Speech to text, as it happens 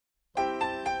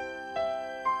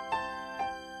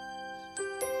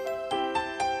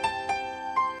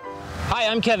Hi,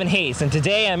 I'm Kevin Hayes, and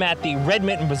today I'm at the Red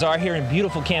Mitten Bazaar here in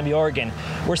beautiful Canby, Oregon,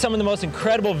 where some of the most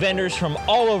incredible vendors from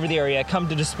all over the area come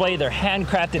to display their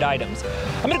handcrafted items.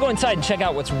 I'm going to go inside and check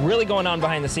out what's really going on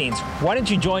behind the scenes. Why don't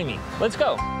you join me? Let's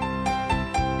go.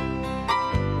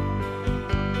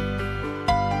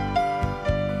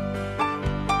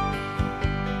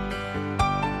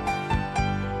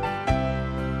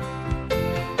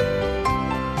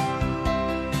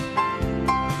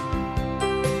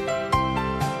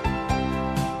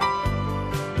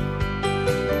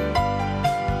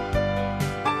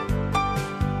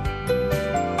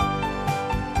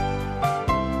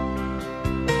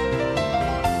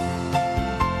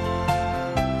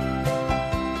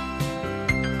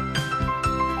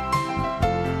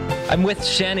 I'm with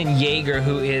Shannon Yeager,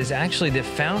 who is actually the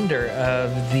founder of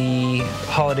the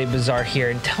Holiday Bazaar here.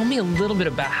 And tell me a little bit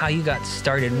about how you got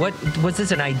started. What was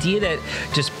this, an idea that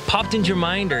just popped into your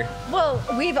mind, or? Well,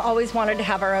 we've always wanted to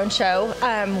have our own show.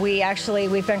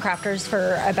 We've been crafters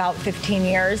for about 15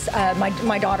 years,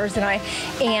 my daughters and I,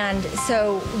 and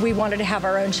so we wanted to have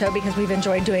our own show because we've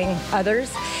enjoyed doing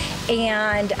others,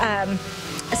 and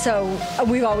so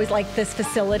we've always liked this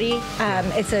facility.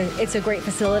 It's a great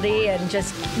facility, and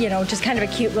just kind of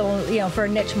a cute little, for a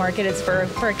niche market. It's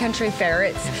for a country fair.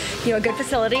 It's a good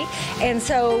facility, and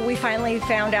so we finally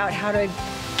found out how to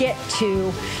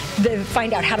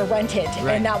find out how to rent it, right.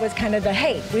 And that was kind of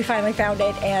we finally found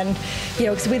it, and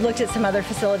because we looked at some other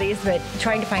facilities, but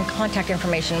trying to find contact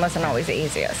information wasn't always the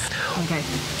easiest. Okay.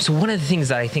 So one of the things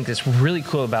that I think that's really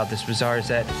cool about this bazaar is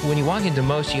that when you walk into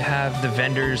most, you have the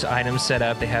vendors' items set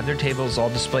up, they have their tables all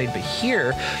displayed, but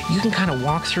here you can kind of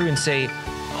walk through and say,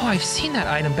 oh, I've seen that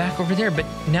item back over there, but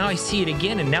now I see it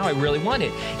again, and now I really want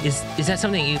it. Is that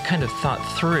something you kind of thought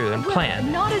through and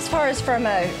planned? Not as far as from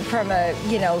a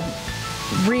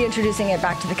reintroducing it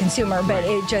back to the consumer, but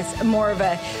it just more of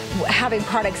a having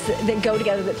products that go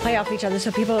together, that play off each other,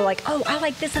 so people are like, oh, I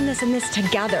like this and this and this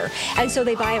together, and so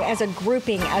they buy it as a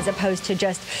grouping as opposed to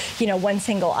just one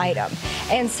single item.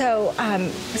 And so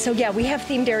yeah, we have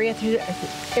themed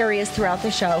areas throughout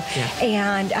the show,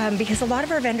 and because a lot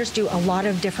of our vendors do a lot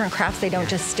of different crafts, they don't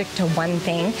just stick to one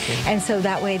thing, and so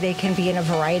that way they can be in a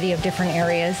variety of different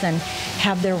areas and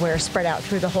have their wares spread out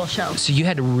through the whole show. So you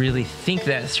had to really think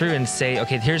that through and say,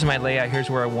 okay, here's my layout,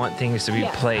 here's where I want things to be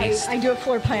placed. I do a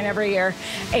floor plan every year,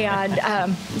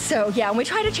 and so yeah, and we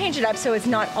try to change it up so it's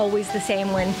not always the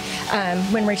same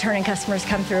when returning customers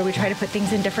come through. We try to put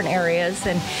things in different areas,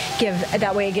 and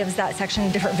that way it gives that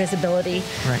section different visibility,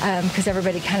 because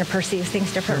everybody kind of perceives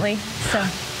things differently. So.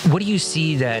 What do you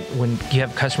see that when you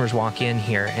have customers walk in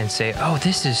here and say, oh,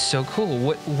 this is so cool?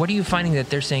 What are you finding that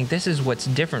they're saying this is what's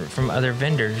different from other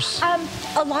vendors?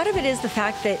 A lot of it is the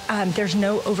fact that there's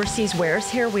no overseas wares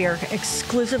here. We are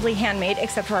exclusively handmade,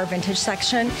 except for our vintage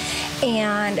section,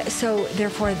 and so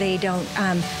therefore they're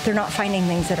not finding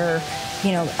things that are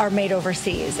made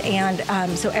overseas,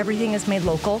 and so everything is made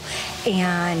local,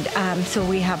 and so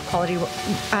we have quality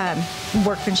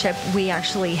workmanship. We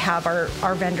actually have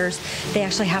our vendors, they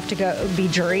actually have to be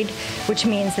juried, which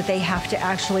means that they have to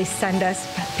actually send us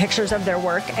pictures of their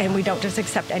work, and we don't just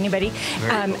accept anybody.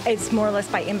 It's more or less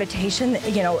by invitation,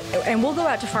 and we'll go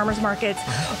out to farmers markets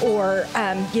or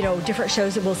different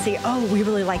shows that we'll see, oh, we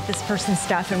really like this person's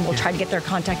stuff, and we'll try to get their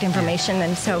contact information,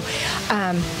 and so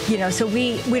so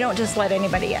we don't just let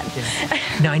anybody in.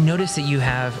 Now I noticed that you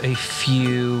have a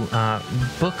few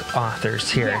book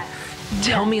authors here. Yes.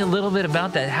 Tell me a little bit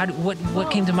about that.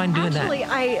 What came to mind doing that?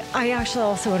 I actually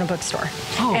also own a bookstore,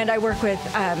 and I work with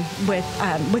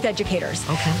educators.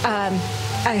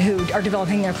 Who are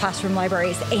developing their classroom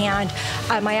libraries, and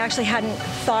I actually hadn't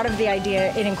thought of the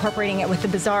idea in incorporating it with the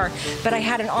bazaar, but I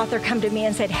had an author come to me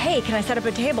and said, hey, can I set up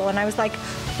a table? And I was like,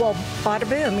 well, bada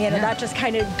boom, that just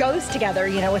kind of goes together,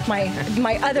 with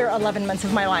my other 11 months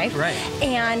of my life. Right.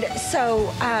 And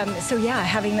so yeah,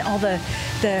 having all the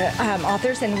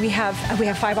authors, and we have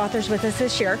 5 authors with us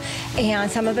this year, and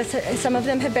some of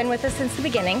them have been with us since the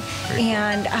beginning,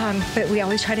 and but we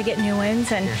always try to get new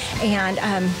ones, and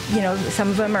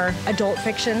some of them are adult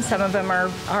fiction, some of them are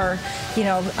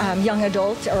young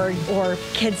adult or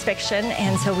kids fiction,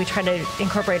 and so we try to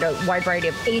incorporate a wide variety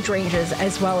of age ranges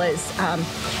as well as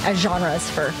genres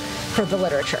for the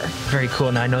literature. Very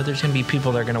cool. Now I know there's going to be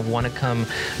people that are going to want to come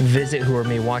visit who are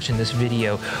maybe watching this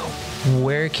video.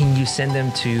 Where can you send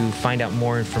them to find out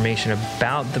more information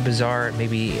about the bazaar,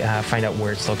 maybe find out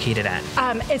where it's located at?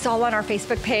 It's all on our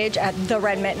Facebook page at the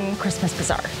Red Mitten Christmas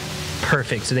Bazaar.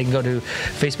 Perfect. So they can go to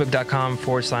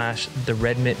facebook.com/the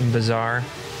Red Mitten Bazaar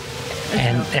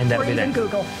And that'll or be even there.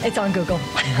 Google. It's on Google.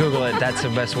 Google it. That's the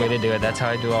best way to do it. That's how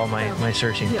I do all my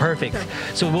searching. Yeah. Perfect.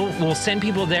 So we'll send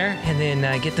people there and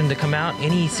then get them to come out.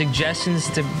 Any suggestions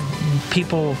to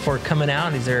people for coming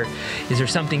out? Is there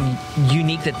something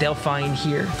unique that they'll find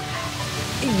here?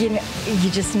 You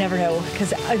just never know,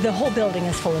 because the whole building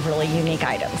is full of really unique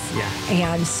items. Yeah.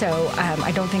 And so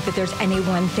I don't think that there's any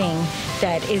one thing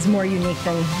that is more unique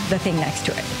than the thing next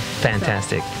to it.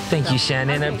 Fantastic. Thank you,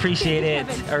 Shannon. I appreciate it.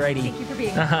 Alrighty. Thank you for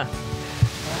being here.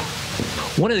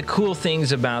 One of the cool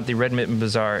things about the Red Mitten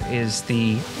Bazaar is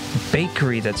the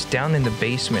bakery that's down in the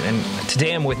basement. And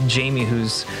today I'm with Jamie,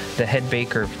 who's the head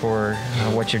baker for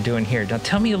what you're doing here. Now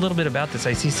tell me a little bit about this.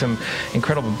 I see some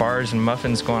incredible bars and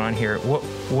muffins going on here.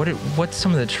 What's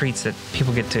some of the treats that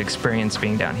people get to experience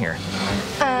being down here?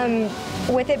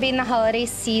 With it being the holiday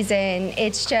season,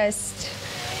 it's just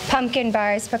pumpkin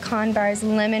bars, pecan bars,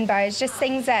 lemon bars, just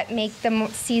things that make the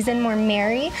season more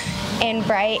merry and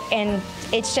bright, and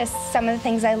it's just some of the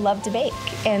things I love to bake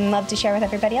and love to share with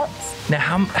everybody else. Now,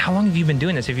 how long have you been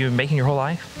doing this? Have you been baking your whole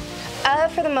life?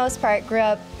 For the most part, grew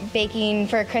up baking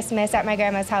for Christmas at my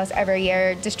grandma's house every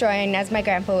year, destroying, as my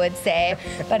grandpa would say,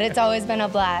 but it's always been a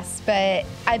blast. But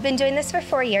I've been doing this for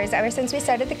 4 years, ever since we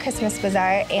started the Christmas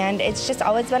Bazaar, and it's just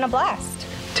always been a blast.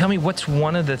 Tell me, what's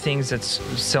one of the things that's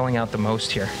selling out the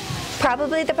most here?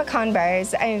 Probably the pecan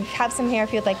bars. I have some here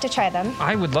if you'd like to try them.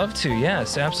 I would love to,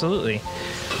 yes, absolutely.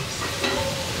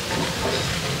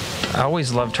 I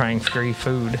always love trying free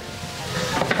food.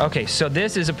 Okay, so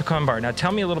this is a pecan bar. Now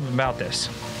tell me a little bit about this.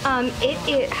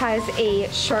 It has a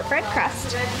shortbread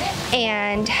crust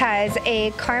and has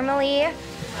a caramely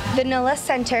vanilla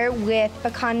center with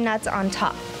pecan nuts on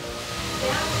top.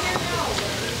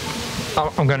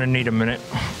 Oh, I'm gonna need a minute.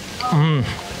 Oh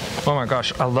my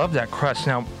gosh, I love that crust.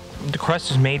 Now, the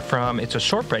crust is made from, it's a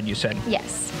shortbread, you said?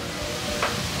 Yes.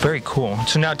 Very cool.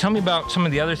 So now tell me about some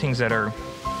of the other things that are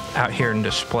out here in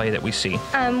display that we see.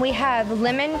 We have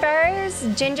lemon bars,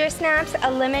 ginger snaps, a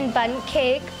lemon bun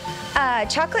cake,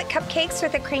 chocolate cupcakes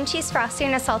with a cream cheese frosting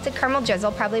and a salted caramel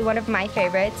drizzle, probably one of my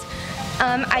favorites.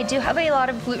 I do have a lot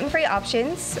of gluten-free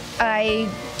options. I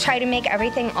try to make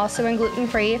everything also in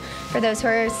gluten-free for those who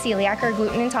are celiac or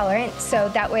gluten intolerant, so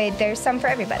that way there's some for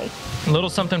everybody. A little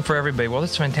something for everybody. Well,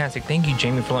 that's fantastic. Thank you,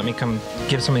 Jamie, for letting me come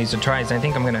give some of these a try. I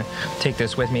think I'm going to take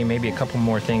this with me, maybe a couple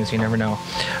more things. You never know.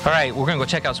 All right, we're going to go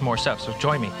check out some more stuff, so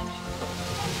join me.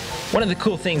 One of the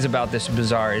cool things about this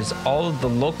bazaar is all of the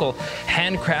local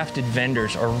handcrafted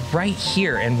vendors are right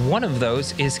here, and one of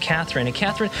those is Catherine. And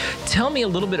Catherine, tell me a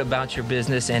little bit about your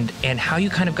business and how you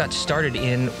kind of got started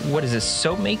in, what is this,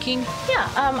 soap making? Yeah,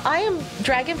 I am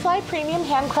Dragonfly Premium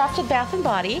Handcrafted Bath and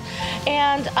Body,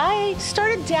 and I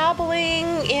started dabbling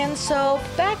in soap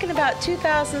back in about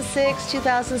 2006,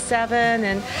 2007,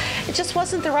 and it just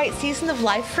wasn't the right season of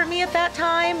life for me at that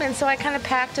time, and so I kind of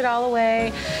packed it all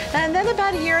away. And then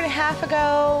about a year and a half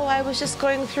ago, I was just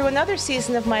going through another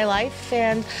season of my life,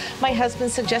 and my husband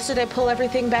suggested I pull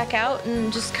everything back out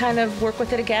and just kind of work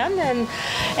with it again,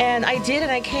 and I did,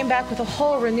 and I came back with a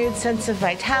whole renewed sense of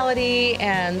vitality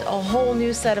and a whole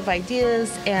new set of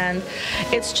ideas, and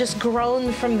it's just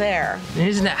grown from there. And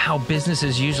isn't that how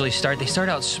businesses usually start? They start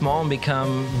out small and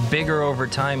become bigger over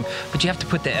time, but you have to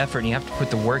put the effort and you have to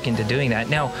put the work into doing that.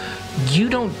 Now, you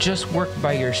don't just work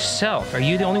by yourself. Are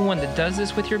you the only one that does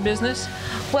this with your business?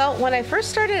 Well, when I first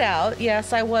started out,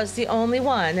 yes, I was the only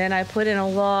one, and I put in a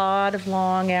lot of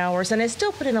long hours, and I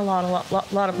still put in a lot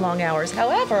of long hours.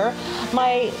 However,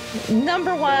 my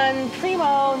number one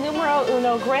primo numero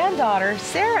uno granddaughter,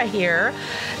 Sarah here,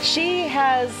 she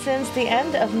has since the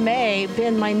end of May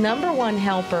been my number one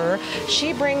helper.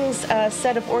 She brings a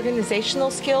set of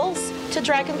organizational skills to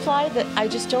Dragonfly that I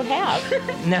just don't have.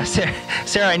 Now,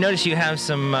 Sarah, I noticed you have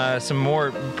some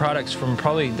more products from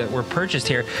probably that were purchased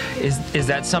here. Is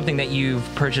that something that you've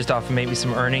purchased off of maybe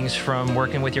some earnings from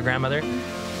working with your grandmother?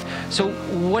 So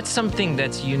what's something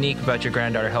that's unique about your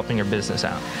granddaughter helping your business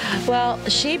out? Well,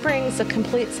 she brings a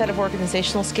complete set of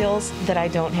organizational skills that I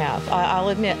don't have. I'll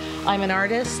admit, I'm an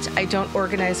artist. I don't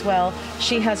organize well.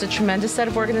 She has a tremendous set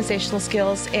of organizational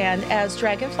skills, and as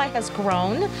Dragonfly has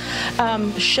grown,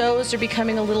 shows are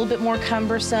becoming a little bit more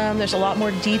cumbersome. There's a lot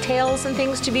more details and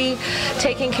things to be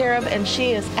taken care of, and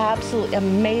she is absolutely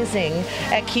amazing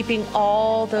at keeping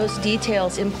all those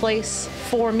details in place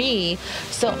for me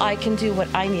so I can do what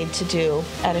I need to do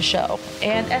at a show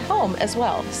and at home as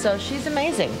well. So she's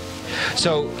amazing.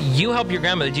 So you help your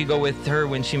grandmother. Do you go with her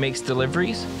when she makes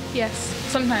deliveries? Yes,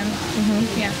 sometimes.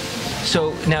 Mm-hmm. Yeah.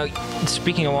 So now,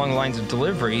 speaking along the lines of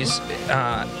deliveries,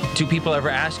 do people ever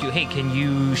ask you, hey, can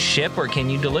you ship or can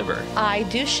you deliver? I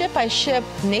do ship. I ship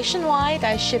nationwide.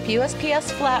 I ship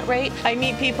USPS flat rate. I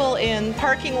meet people in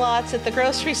parking lots at the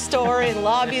grocery store, in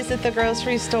lobbies at the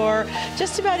grocery store,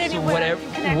 just about anywhere.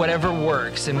 So whatever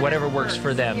works and whatever works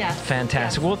for them. Yes.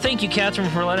 Fantastic. Yes. Well, thank you, Catherine,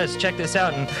 for letting us check this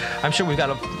out. And I'm sure we've got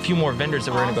a few more vendors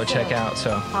that we're going to go check out.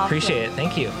 So appreciate it.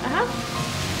 Thank you.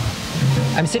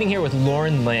 I'm sitting here with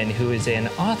Lauren Lynn, who is an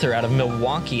author out of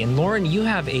Milwaukee. And Lauren, you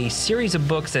have a series of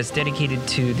books that's dedicated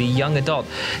to the young adult.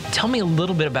 Tell me a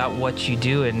little bit about what you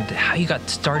do and how you got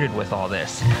started with all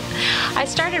this. I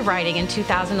started writing in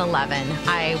 2011.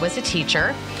 I was a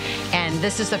teacher, and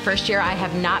this is the first year I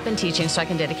have not been teaching, so I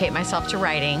can dedicate myself to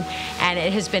writing, and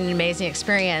it has been an amazing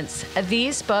experience.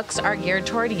 These books are geared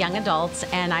toward young adults,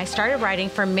 and I started writing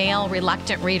for male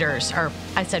reluctant readers, or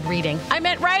I said reading. I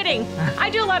meant writing. I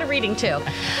do a lot of reading too.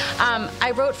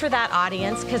 I wrote for that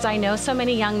audience because I know so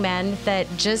many young men that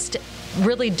just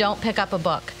really don't pick up a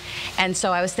book. And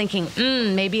so I was thinking,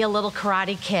 maybe a little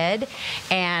Karate Kid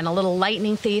and a little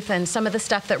Lightning Thief and some of the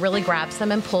stuff that really grabs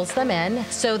them and pulls them in.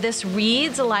 So this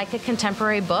reads like a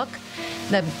contemporary book.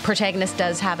 The protagonist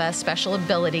does have a special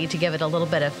ability to give it a little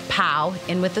bit of pow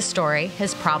in with the story.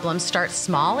 His problems start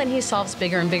small and he solves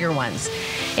bigger and bigger ones.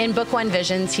 In book one,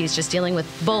 Visions, he's just dealing with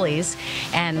bullies,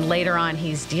 and later on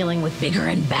he's dealing with bigger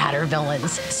and badder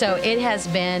villains. So it has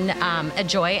been a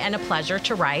joy and a pleasure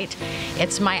to write.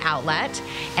 It's my outlet.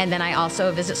 And then I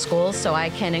also visit schools so I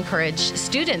can encourage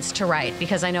students to write,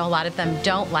 because I know a lot of them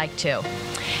don't like to.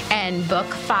 And book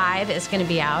 5 is going to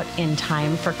be out in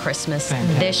time for Christmas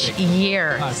this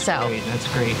year. That's great.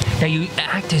 That's great. Now, you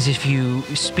act as if you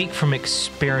speak from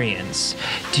experience.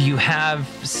 Do you have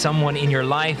someone in your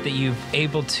life that you've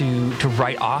able to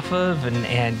write off of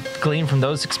and glean from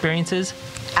those experiences?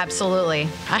 Absolutely.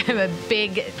 I'm a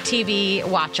big TV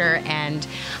watcher, and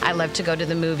I love to go to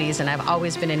the movies, and I've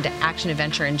always been into action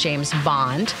adventure and James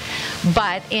Bond.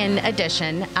 But in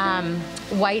addition,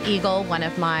 White Eagle, one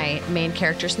of my main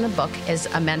characters in the book, is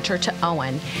a mentor to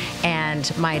Owen,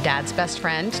 and my dad's best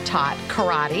friend taught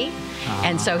karate.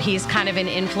 And so he's kind of an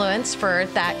influence for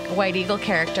that White Eagle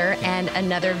character. And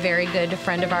another very good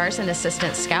friend of ours, an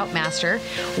assistant scoutmaster,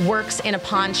 works in a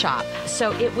pawn shop.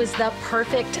 So it was the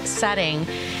perfect setting,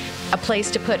 a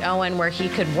place to put Owen where he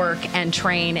could work and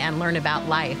train and learn about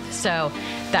life. So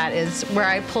that is where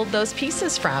I pulled those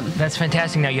pieces from. That's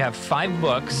fantastic. Now you have 5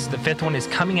 books. The 5th one is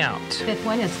coming out. 5th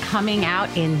one is coming out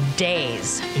in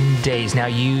days. In days. Now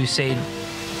you say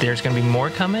there's going to be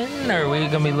more coming, or are we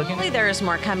going to be looking? There is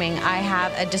more coming. I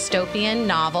have a dystopian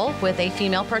novel with a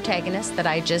female protagonist that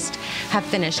I just have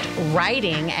finished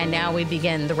writing, and now we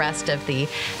begin the rest of the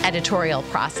editorial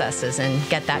processes and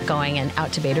get that going and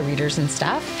out to beta readers and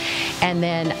stuff. And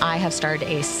then I have started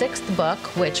a 6th book,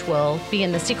 which will be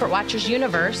in the Secret Watchers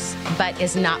universe, but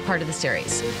is not part of the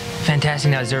series.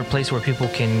 Fantastic. Now, is there a place where people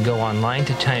can go online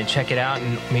to try to check it out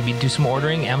and maybe do some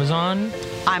ordering? Amazon?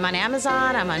 I'm on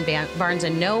Amazon, I'm on Barnes &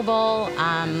 Noble,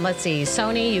 let's see,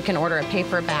 Sony, you can order a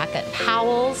paperback at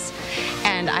Powell's,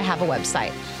 and I have a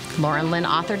website,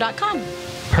 laurenlynnauthor.com.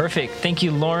 Perfect. Thank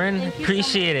you, Lauren.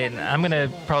 Appreciate it. I'm going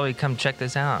to probably come check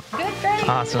this out. Good, great.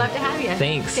 Awesome. Love to have you.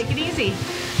 Thanks. Take it easy.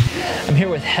 I'm here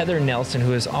with Heather Nelson,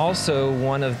 who is also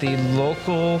one of the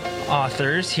local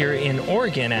authors here in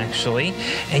Oregon, actually.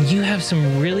 And you have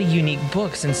some really unique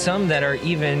books, and some that are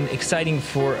even exciting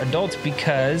for adults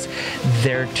because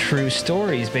they're true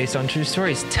stories, based on true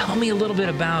stories. Tell me a little bit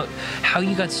about how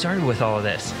you got started with all of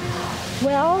this.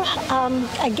 Well,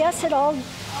 I guess it all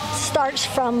starts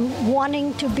from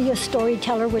wanting to be a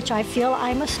storyteller, which I feel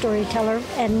I'm a storyteller,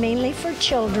 and mainly for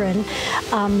children.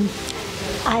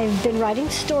 I've been writing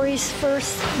stories for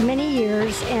many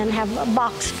years and have a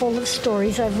box full of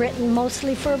stories I've written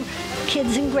mostly for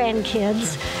kids and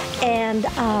grandkids. And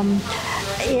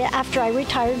after I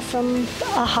retired from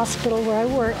a hospital where I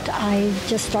worked, I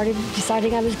just started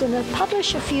deciding I was going to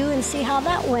publish a few and see how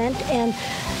that went. And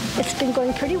it's been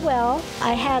going pretty well.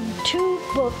 I had 2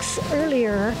 books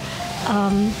earlier.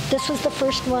 This was the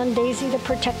first one, Daisy the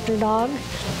Protector Dog,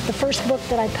 the first book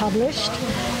that I published.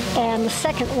 And the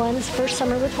second one is First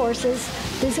Summer with Horses.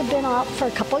 These have been out for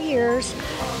a couple years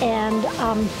and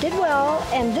did well.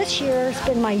 And this year has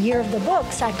been my year of the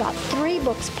books. I've got 3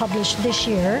 books published this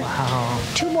year. Wow.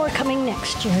 2 more coming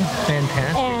next year.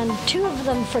 Fantastic. And 2 of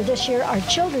them for this year are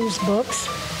children's books.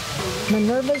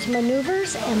 Minerva's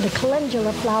Maneuvers and the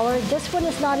Calendula Flower. This one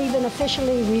is not even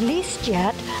officially released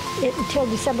yet. it until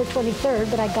December 23rd,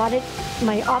 but I got it,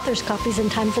 my author's copies, in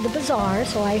time for the Bazaar,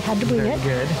 so I had to bring Very it.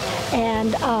 good.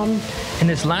 And And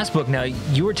this last book, now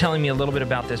you were telling me a little bit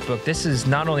about this book. This is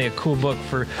not only a cool book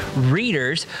for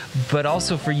readers, but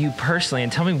also for you personally.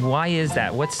 And tell me, why is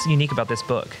that? What's unique about this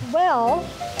book? well,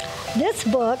 this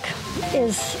book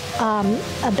is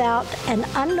about an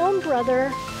unknown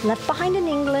brother left behind in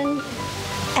England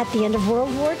at the end of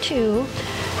World War II,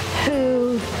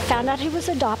 who found out he was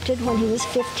adopted when he was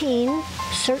 15,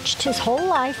 searched his whole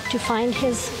life to find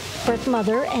his birth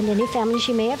mother and any family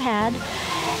she may have had,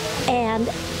 and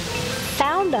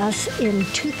found us in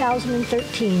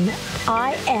 2013.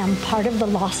 I am part of the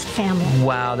lost family.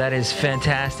 Wow, that is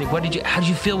fantastic. How did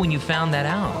you feel when you found that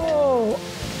out? Oh,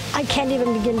 I can't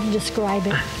even begin to describe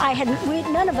it.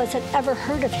 None of us had ever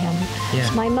heard of him. Yeah.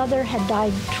 My mother had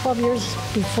died 12 years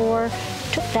before,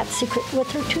 took that secret with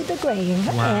her to the grave.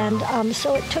 Wow. And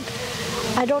so it took,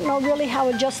 I don't know really how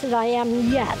adjusted I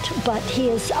am yet, but he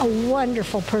is a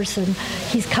wonderful person.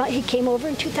 He came over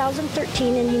in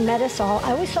 2013 and he met us all.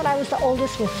 I always thought I was the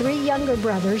oldest with 3 younger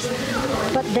brothers,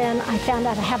 but then I found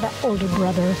out I have an older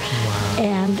brother. Wow.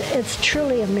 And it's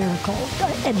truly a miracle.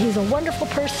 And he's a wonderful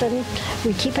person.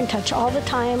 We keep in touch all the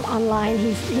time online.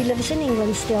 He lives in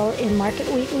England still, in Market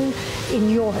Wheaton in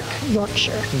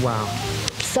Yorkshire. Wow.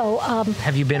 So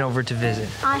Have you been over to visit?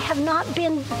 I have not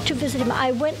been to visit him.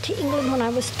 I went to England when I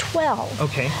was 12.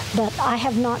 Okay. But I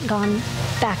have not gone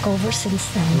back over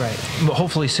since then. Right. Well,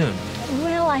 hopefully soon.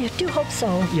 Well, I do hope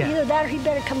so. Yeah. Either that or he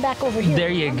better come back over here. There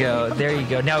you go. There you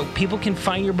go. Now, people can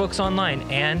find your books online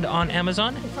and on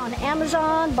Amazon? It's on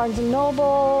Amazon, Barnes &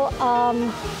 Noble,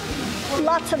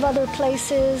 lots of other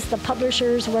places, the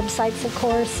publishers' websites, of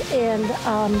course, and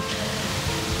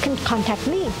can contact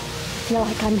me. You know,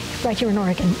 like I'm right here in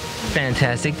Oregon.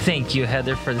 Fantastic. Thank you,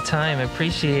 Heather, for the time. I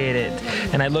appreciate it.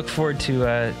 And I look forward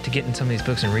to getting some of these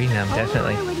books and reading them,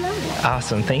 definitely. I would love it.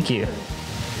 Awesome. Thank you.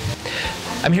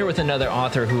 I'm here with another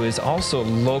author who is also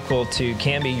local to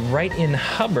Canby, right in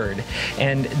Hubbard,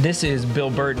 and this is Bill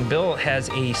Burton. Bill has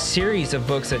a series of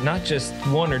books that not just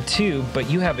 1 or 2, but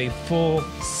you have a full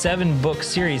 7-book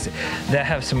series that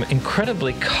have some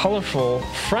incredibly colorful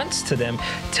fronts to them.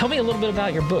 Tell me a little bit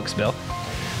about your books, Bill.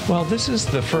 Well, this is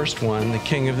the first one, The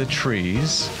King of the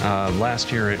Trees.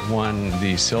 Last year it won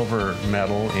the silver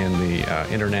medal in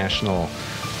the International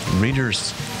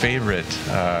Reader's Favorite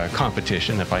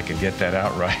competition, if I could get that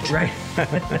out right. Right.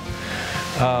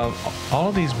 All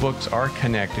of these books are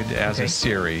connected as a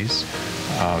series.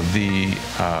 The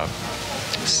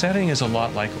setting is a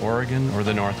lot like Oregon or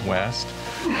the Northwest.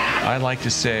 I like to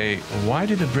say, why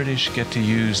do the British get to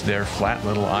use their flat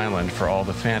little island for all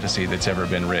the fantasy that's ever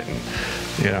been written?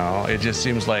 You know, it just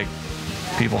seems like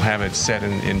people have it set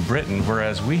in Britain,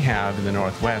 whereas we have in the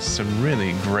Northwest some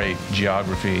really great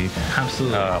geography,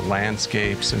 Absolutely.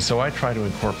 Landscapes, and so I try to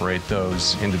incorporate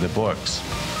those into the books.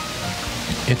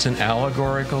 It's an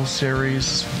allegorical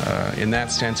series. In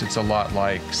that sense, it's a lot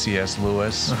like C.S.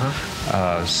 Lewis.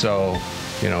 So,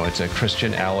 you know, it's a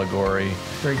Christian allegory.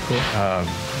 Very cool.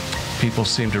 People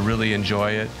seem to really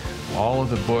enjoy it. All of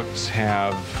the books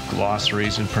have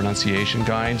glossaries and pronunciation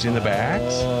guides in the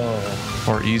backs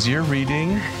for easier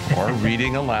reading or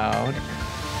reading aloud.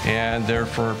 And they're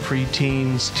for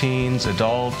preteens, teens,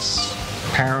 adults,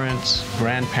 parents,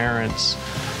 grandparents.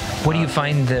 What do you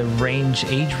find the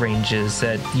age ranges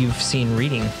that you've seen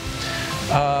reading?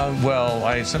 Well,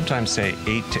 I sometimes say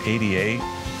 8 to 88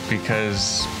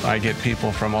 because I get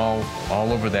people from all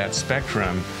over that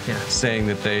spectrum saying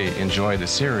that they enjoy the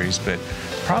series, but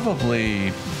probably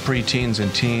preteens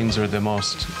and teens are the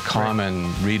most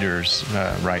common readers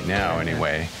right now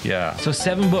anyway. Yeah. So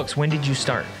 7 books. When did you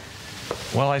start?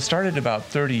 Well, I started about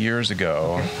 30 years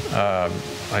ago.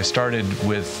 I started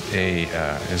with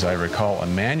as I recall, a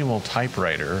manual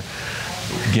typewriter.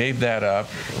 Gave that up,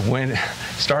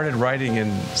 started writing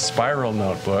in spiral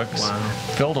notebooks,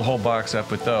 filled a whole box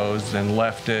up with those, then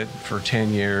left it for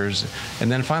 10 years. And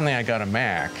then finally I got a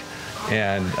Mac,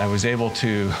 and I was able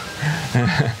to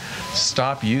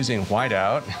stop using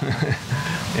whiteout.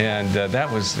 And that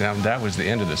was the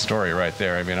end of the story right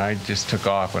there. I mean, I just took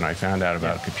off when I found out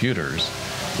about computers.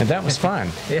 And that was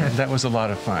fun. Yeah. That was a lot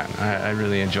of fun. I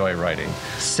really enjoy writing.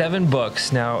 7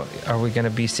 books. Now, are we going to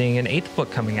be seeing an 8th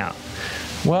book coming out?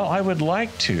 Well, I would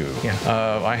like to.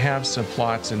 Yeah. I have some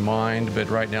plots in mind, but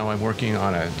right now I'm working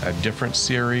on a different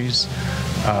series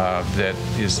that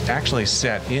is actually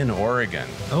set in Oregon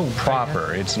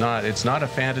proper. It's not a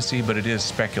fantasy, but it is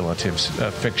speculative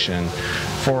fiction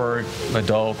for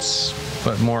adults,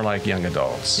 but more like young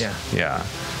adults. Yeah. Yeah.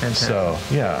 Fantastic. So,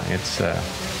 yeah, it's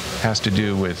has to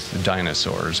do with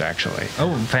dinosaurs, actually.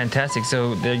 Oh, fantastic.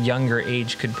 So the younger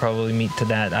age could probably meet to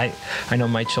that. I know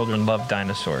my children love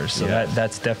dinosaurs, so Yeah.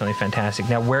 that's definitely fantastic.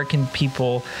 Now, where can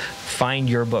people find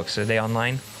your books? Are they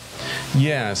online?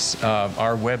 Yes,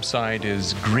 our website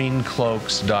is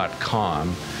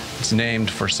greencloaks.com. It's named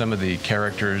for some of the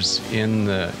characters in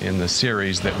the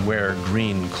series that wear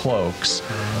green cloaks.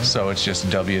 So it's just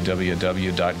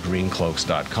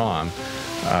www.greencloaks.com.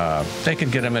 They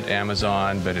could get them at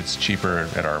Amazon, but it's cheaper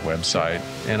at our website.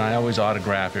 And I always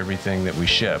autograph everything that we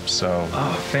ship. So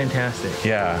Oh, fantastic.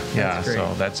 yeah, That's great.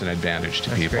 so that's an advantage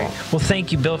to That's people. great. Well,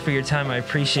 thank you, Bill, for your time. I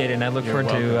appreciate it, and I look You're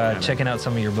forward to welcome, checking out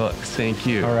some of your books. Thank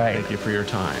you. All right. Thank you for your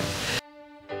time.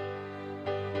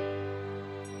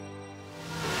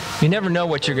 You never know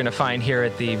what you're going to find here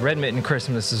at the Red Mitten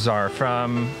Christmas Bazaar,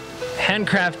 from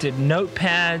handcrafted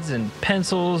notepads and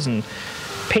pencils and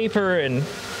paper and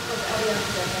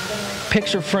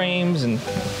picture frames and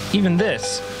even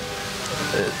this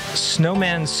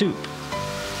snowman soup.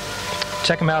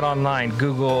 Check them out online.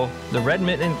 Google the Red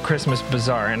Mitten Christmas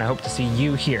Bazaar, and I hope to see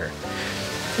you here.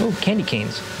 Oh, candy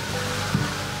canes.